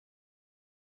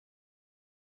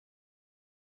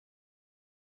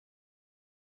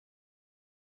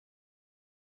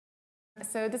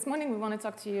So this morning we want to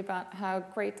talk to you about how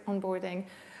great onboarding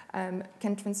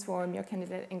can transform your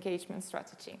candidate engagement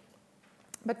strategy.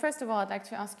 But first of all, I'd like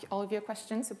to ask all of you a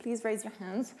question, so please raise your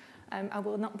hands. I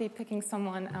will not be picking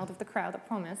someone out of the crowd, I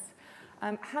promise.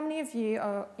 How many of you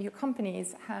or your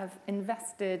companies have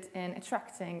invested in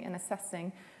attracting and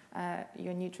assessing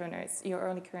your new joiners, your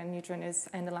early career new joiners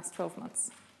in the last 12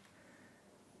 months?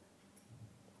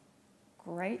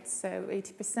 Great, so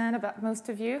 80%, about most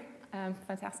of you.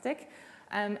 Fantastic.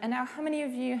 And now, how many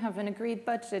of you have an agreed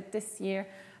budget this year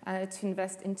to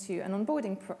invest into an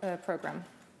onboarding program?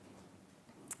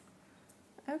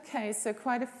 Okay, so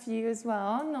quite a few as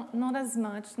well, not as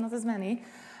much, not as many.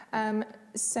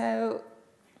 So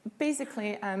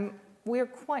basically, we're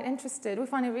quite interested, we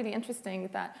find it really interesting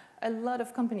that a lot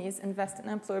of companies invest in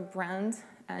employer brand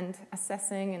and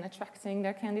assessing and attracting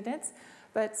their candidates,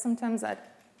 but sometimes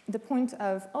at the point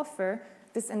of offer,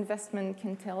 this investment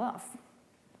can tail off.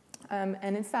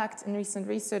 And in fact, in recent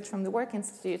research from the Work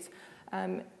Institute,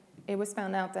 it was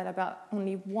found out that about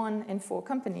only 1 in 4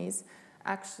 companies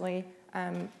actually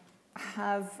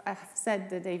have said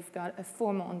that they've got a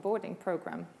formal onboarding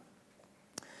program.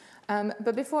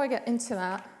 But before I get into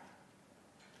that,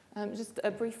 just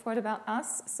a brief word about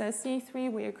us. So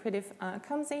CA3, we're a creative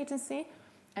comms agency,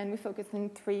 and we focus in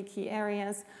 3 key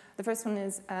areas. The first one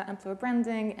is employer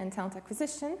branding and talent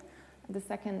acquisition. The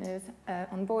second is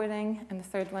onboarding, and the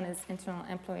third one is internal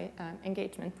employee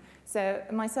engagement. So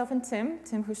myself and Tim,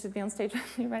 who should be on stage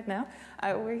with me right now,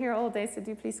 we're here all day, so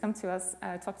do please come to us,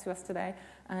 talk to us today.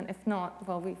 And if not,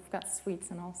 well, we've got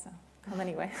sweets and all, so come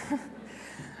anyway.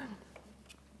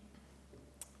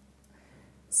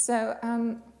 So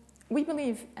we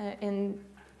believe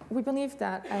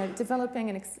that developing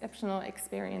an exceptional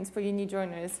experience for your new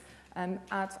joiners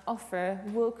at offer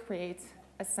will create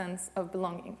a sense of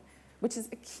belonging, which is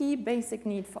a key basic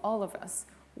need for all of us.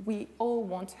 We all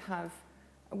want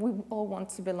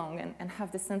to belong and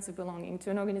have this sense of belonging to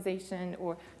an organization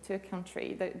or to a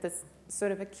country. That's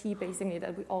sort of a key basic need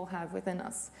that we all have within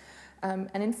us. And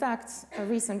in fact, a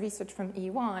recent research from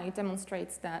EY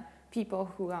demonstrates that people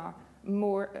are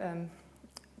more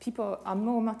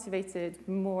motivated,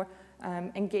 more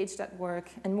engaged at work,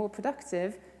 and more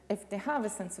productive if they have a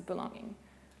sense of belonging.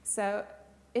 So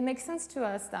it makes sense to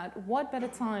us that what better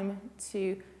time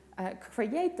to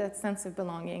create that sense of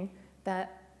belonging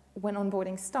that when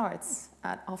onboarding starts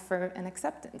at offer and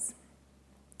acceptance.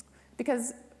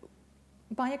 Because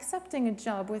by accepting a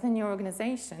job within your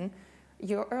organization,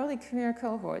 your early career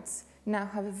cohorts now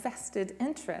have a vested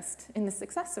interest in the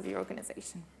success of your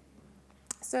organization.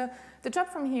 So the job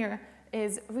from here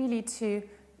is really to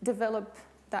develop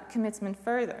that commitment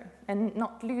further and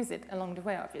not lose it along the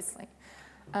way, obviously.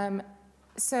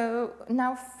 So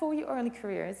now for your early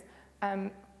careers,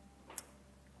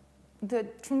 the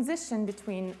transition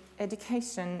between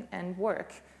education and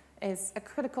work is a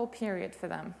critical period for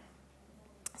them.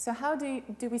 So how do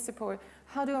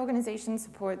organizations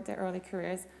support their early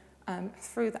careers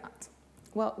through that?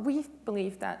 Well, we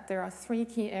believe that there are 3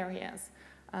 key areas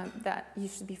that you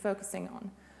should be focusing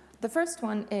on. The first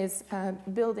one is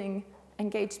building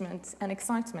engagement and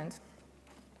excitement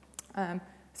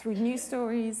through news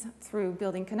stories, through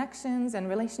building connections and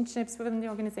relationships within the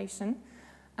organization.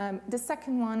 The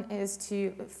second one is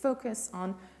to focus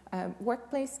on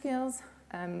workplace skills,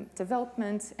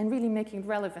 development, and really making it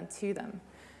relevant to them.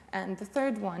 And the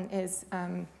third one is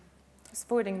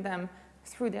supporting them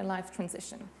through their life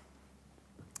transition.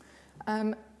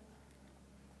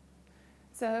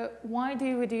 So why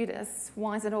do we do this?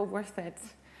 Why is it all worth it?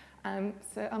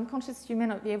 So I'm conscious you may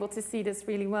not be able to see this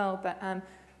really well, but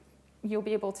you'll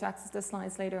be able to access the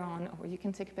slides later on, or you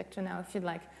can take a picture now if you'd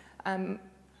like.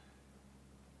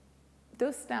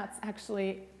 Those stats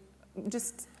actually,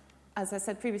 just as I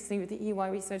said previously with the EY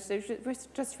research, they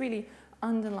just really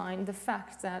underline the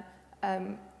fact that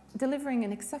delivering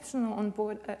an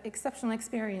exceptional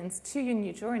experience to your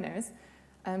new joiners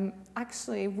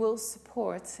actually will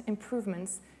support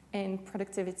improvements in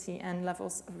productivity and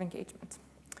levels of engagement.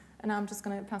 And now I'm just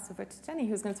going to pass over to Jenny,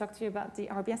 who's going to talk to you about the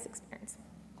RBS experience.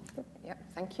 Yeah,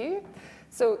 thank you.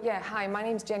 So yeah, hi, my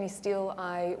name's Jenny Steele.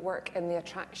 I work in the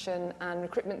attraction and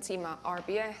recruitment team at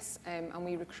RBS, and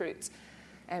we recruit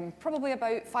probably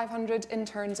about 500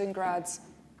 interns and grads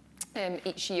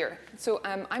each year. So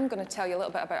I'm going to tell you a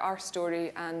little bit about our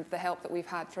story and the help that we've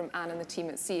had from Anne and the team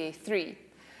at CA3.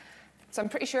 So I'm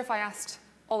pretty sure if I asked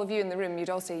all of you in the room, you'd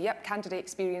all say, yep, candidate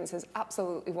experience is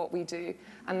absolutely what we do.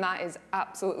 And that is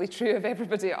absolutely true of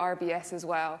everybody at RBS as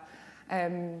well.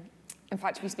 In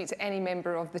fact, if you speak to any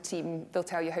member of the team, they'll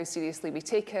tell you how seriously we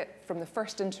take it, from the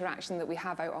first interaction that we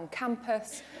have out on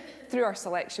campus, through our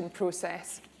selection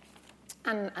process,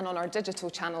 and on our digital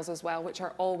channels as well, which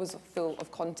are always full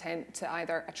of content to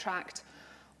either attract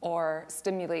or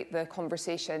stimulate the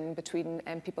conversation between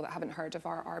people that haven't heard of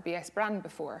our RBS brand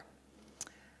before.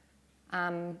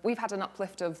 We've had an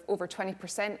uplift of over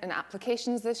 20% in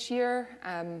applications this year,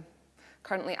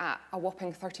 currently at a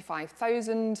whopping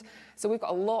 35,000. So we've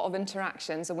got a lot of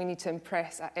interactions and we need to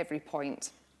impress at every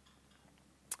point.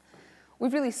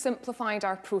 We've really simplified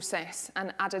our process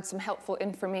and added some helpful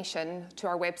information to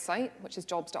our website, which is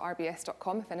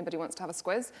jobs.rbs.com, if anybody wants to have a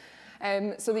squiz,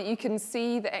 so that you can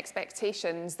see the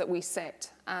expectations that we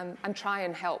set and try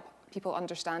and help people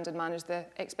understand and manage the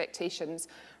expectations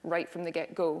right from the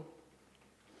get-go.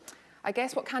 I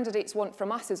guess what candidates want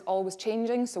from us is always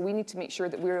changing, so we need to make sure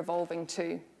that we're evolving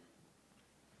too.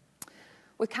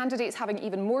 With candidates having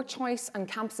even more choice and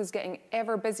campuses getting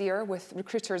ever busier with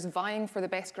recruiters vying for the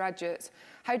best graduates,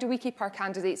 how do we keep our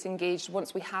candidates engaged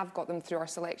once we have got them through our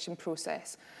selection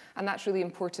process? And that's really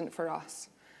important for us.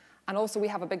 And also we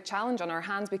have a big challenge on our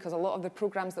hands because a lot of the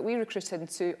programs that we recruit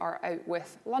into are out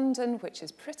with London, which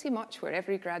is pretty much where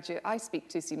every graduate I speak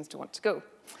to seems to want to go.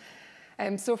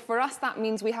 So for us, that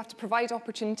means we have to provide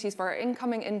opportunities for our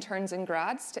incoming interns and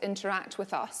grads to interact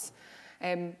with us,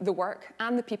 the work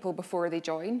and the people before they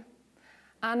join,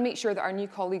 and make sure that our new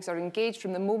colleagues are engaged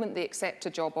from the moment they accept a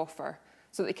job offer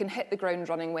so that they can hit the ground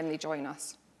running when they join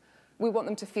us. We want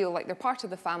them to feel like they're part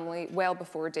of the family well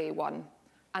before day one,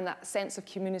 and that sense of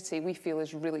community we feel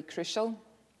is really crucial.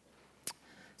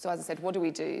 So as I said, what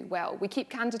do? Well, we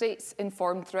keep candidates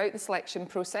informed throughout the selection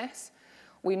process.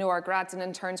 We know our grads and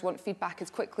interns want feedback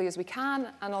as quickly as we can,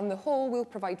 and on the whole, we'll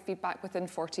provide feedback within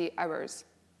 48 hours.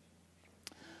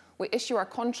 We issue our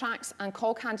contracts and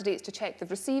call candidates to check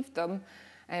they've received them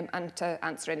and to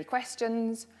answer any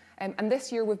questions. And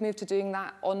this year, we've moved to doing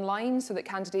that online so that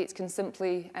candidates can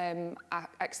simply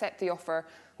accept the offer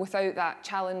without that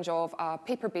challenge of a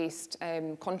paper-based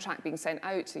contract being sent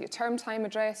out to your term time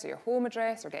address or your home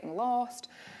address or getting lost.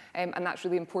 And that's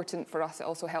really important for us. It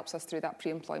also helps us through that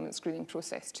pre-employment screening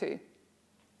process too.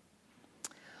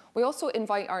 We also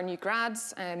invite our new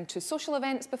grads to social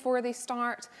events before they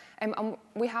start. And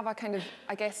we have a kind of,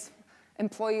 I guess,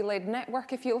 employee-led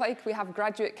network, if you like. We have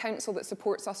graduate council that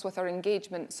supports us with our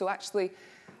engagement. So actually,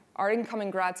 our incoming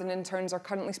grads and interns are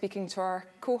currently speaking to our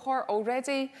cohort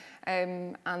already.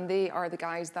 And they are the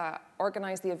guys that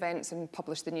organise the events and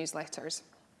publish the newsletters.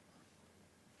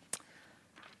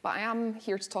 But I am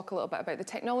here to talk a little bit about the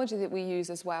technology that we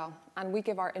use as well. And we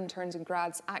give our interns and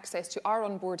grads access to our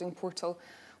onboarding portal,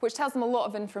 which tells them a lot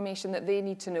of information that they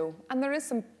need to know. And there is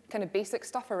some kind of basic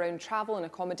stuff around travel and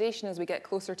accommodation as we get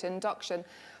closer to induction.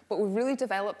 But we've really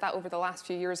developed that over the last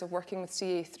few years of working with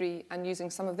CA3 and using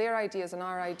some of their ideas and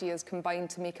our ideas combined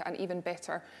to make it an even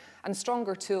better and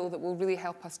stronger tool that will really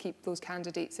help us keep those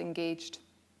candidates engaged.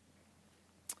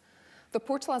 The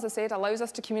portal, as I said, allows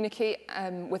us to communicate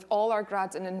with all our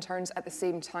grads and interns at the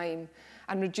same time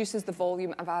and reduces the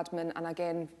volume of admin. And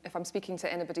again, if I'm speaking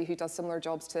to anybody who does similar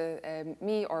jobs to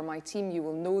me or my team, you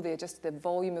will know just the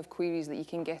volume of queries that you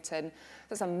can get in.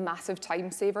 That's a massive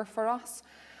time saver for us.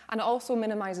 And it also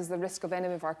minimises the risk of any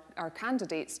of our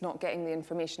candidates not getting the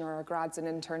information or our grads and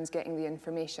interns getting the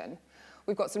information.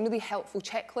 We've got some really helpful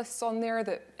checklists on there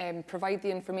that provide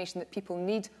the information that people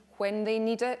need when they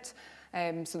need it.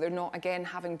 So they're not, again,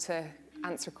 having to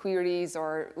answer queries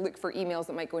or look for emails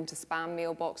that might go into spam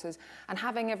mailboxes. And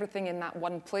having everything in that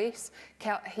one place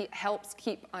helps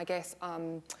keep, I guess,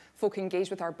 folk engaged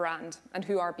with our brand and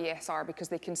who RBS are because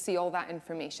they can see all that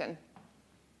information.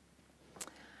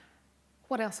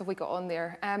 What else have we got on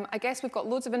there? I guess we've got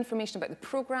loads of information about the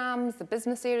programs, the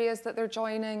business areas that they're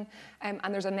joining, and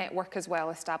there's a network as well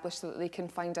established so that they can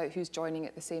find out who's joining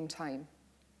at the same time.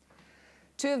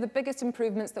 Two of the biggest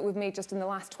improvements that we've made just in the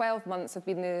last 12 months have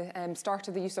been the start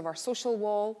of the use of our social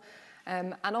wall.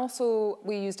 And also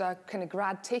we used a kind of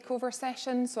grad takeover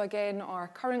session. So again, our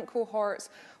current cohorts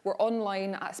were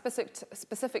online at a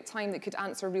specific time that could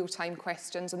answer real-time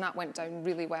questions, and that went down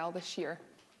really well this year.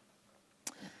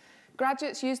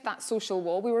 Graduates used that social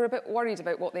wall. We were a bit worried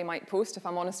about what they might post, if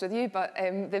I'm honest with you, but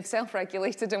they've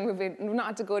self-regulated and we've not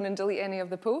had to go in and delete any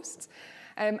of the posts.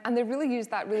 And they really used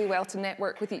that really well to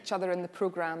network with each other in the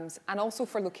programmes and also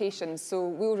for locations. So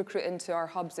we'll recruit into our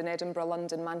hubs in Edinburgh,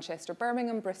 London, Manchester,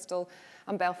 Birmingham, Bristol,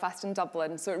 and Belfast and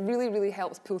Dublin. So it really, really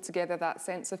helps pull together that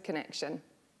sense of connection.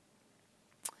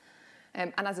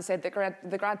 And as I said, the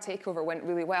grad takeover went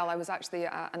really well. I was actually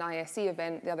at an ISE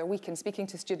event the other week and speaking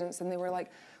to students, and they were like,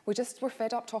 we're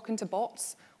fed up talking to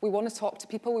bots. We want to talk to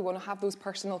people. We want to have those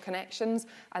personal connections.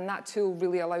 And that tool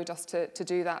really allowed us to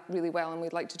do that really well. And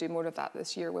we'd like to do more of that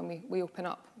this year when we open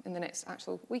up in the next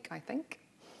actual week, I think.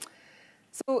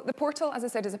 So the portal, as I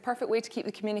said, is a perfect way to keep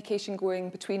the communication going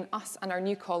between us and our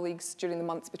new colleagues during the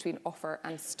months between offer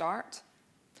and start.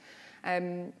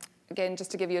 Again,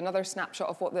 just to give you another snapshot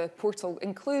of what the portal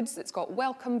includes, it's got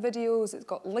welcome videos, it's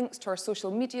got links to our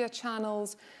social media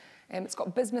channels, it's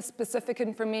got business-specific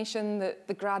information that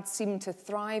the grads seem to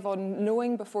thrive on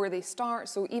knowing before they start,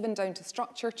 so even down to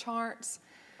structure charts.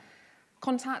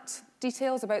 Contact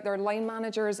details about their line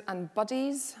managers and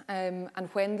buddies, and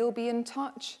when they'll be in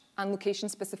touch, and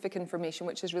location-specific information,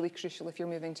 which is really crucial if you're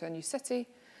moving to a new city.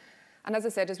 And as I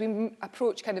said, as we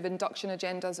approach kind of induction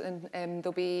agendas, and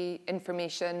there'll be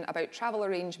information about travel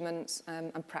arrangements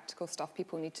and practical stuff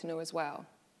people need to know as well.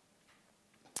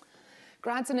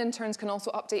 Grads and interns can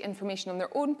also update information on their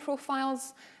own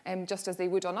profiles, just as they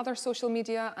would on other social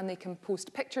media, and they can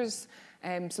post pictures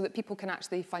so that people can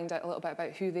actually find out a little bit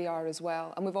about who they are as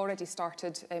well. And we've already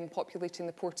started populating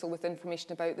the portal with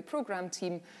information about the programme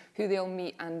team, who they'll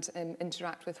meet and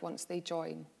interact with once they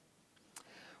join.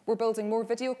 We're building more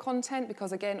video content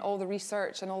because, again, all the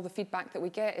research and all the feedback that we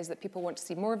get is that people want to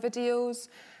see more videos.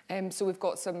 So we've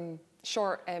got some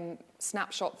short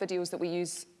snapshot videos that we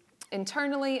use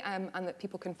internally and that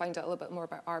people can find out a little bit more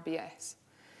about RBS.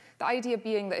 The idea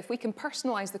being that if we can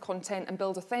personalise the content and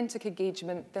build authentic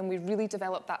engagement, then we really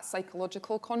develop that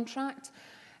psychological contract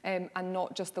and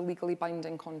not just the legally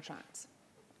binding contracts.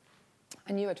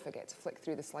 I knew I'd forget to flick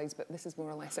through the slides, but this is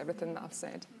more or less everything that I've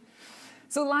said.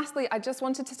 So lastly, I just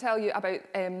wanted to tell you about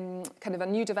kind of a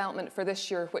new development for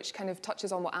this year, which kind of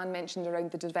touches on what Anne mentioned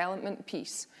around the development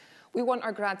piece. We want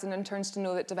our grads and interns to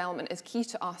know that development is key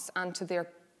to us and to their,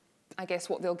 I guess,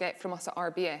 what they'll get from us at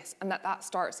RBS, and that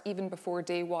starts even before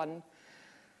day one.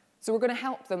 So we're going to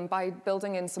help them by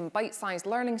building in some bite-sized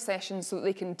learning sessions so that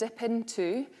they can dip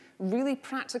into really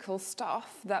practical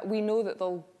stuff that we know that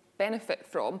they'll benefit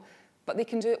from, but they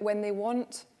can do it when they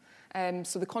want.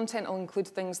 So the content will include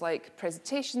things like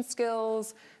presentation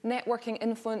skills, networking,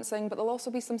 influencing, but there'll also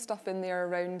be some stuff in there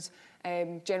around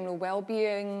general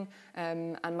well-being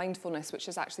and mindfulness, which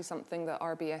is actually something that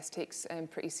RBS takes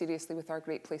pretty seriously with our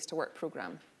Great Place to Work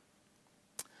programme.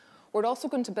 We're also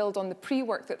going to build on the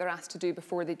pre-work that they're asked to do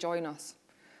before they join us.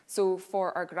 So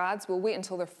for our grads, we'll wait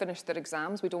until they've finished their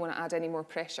exams. We don't want to add any more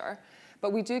pressure.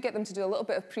 But we do get them to do a little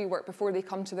bit of pre-work before they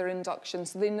come to their induction,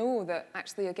 so they know that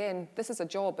actually, again, this is a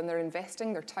job and they're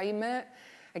investing their time in it.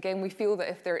 Again, we feel that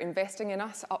if they're investing in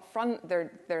us up front,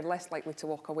 they're less likely to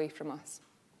walk away from us.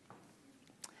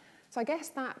 So I guess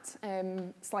that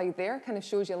slide there kind of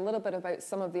shows you a little bit about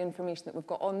some of the information that we've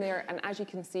got on there, and as you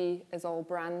can see, is all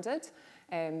branded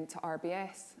to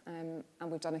RBS, and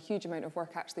we've done a huge amount of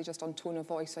work actually just on tone of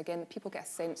voice, so again, that people get a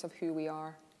sense of who we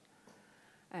are.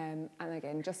 And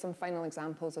again, just some final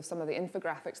examples of some of the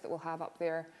infographics that we'll have up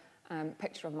there.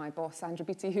 Picture of my boss, Sandra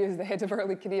Beattie, who is the head of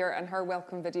early career, and her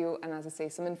welcome video, and as I say,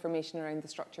 some information around the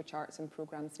structure charts and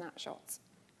programme snapshots.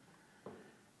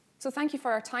 So thank you for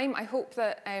our time. I hope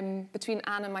that between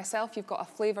Anne and myself, you've got a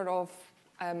flavour of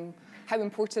how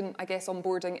important, I guess,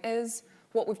 onboarding is,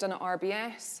 what we've done at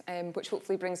RBS, which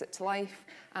hopefully brings it to life.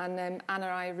 And Anne and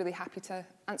I are really happy to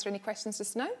answer any questions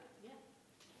just now.